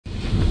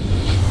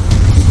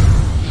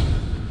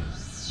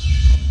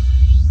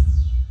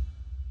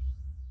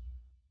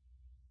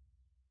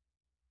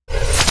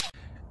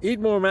Eat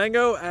more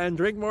mango and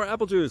drink more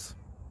apple juice.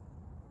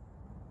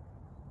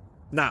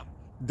 Now,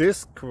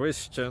 this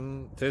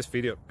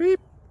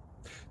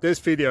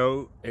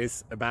video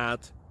is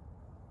about...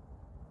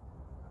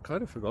 I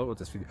kind of forgot what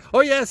this video...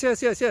 Oh, yes.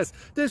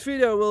 This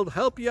video will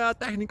help you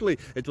out technically.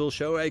 It will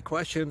show a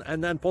question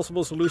and then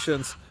possible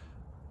solutions.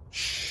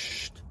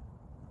 Shh.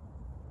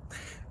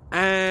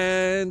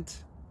 And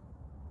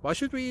why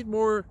should we eat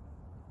more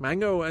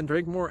mango and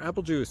drink more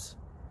apple juice?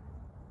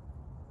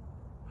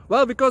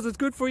 Well, because it's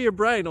good for your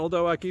brain,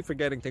 although I keep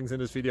forgetting things in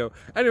this video.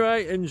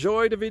 Anyway,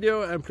 enjoy the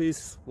video and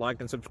please like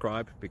and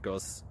subscribe,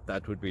 because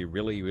that would be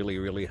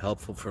really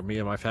helpful for me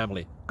and my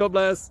family. God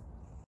bless!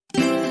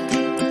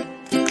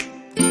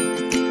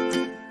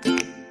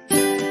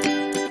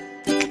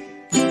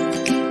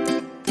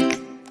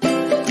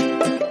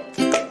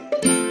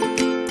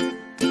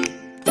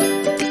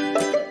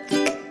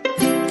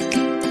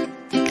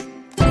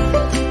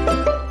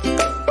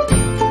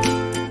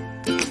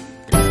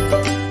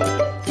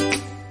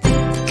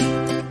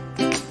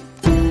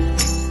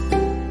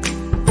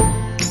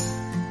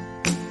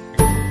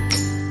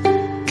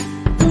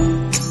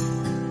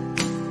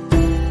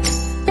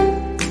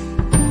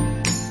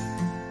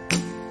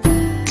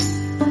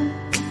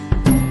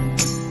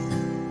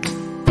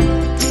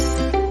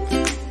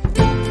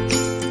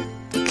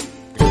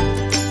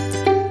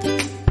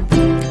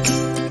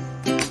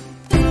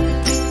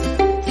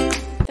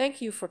 Thank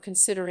you for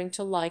considering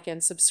to like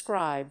and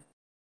subscribe.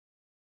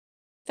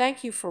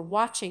 Thank you for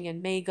watching,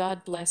 and may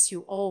God bless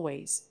you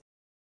always.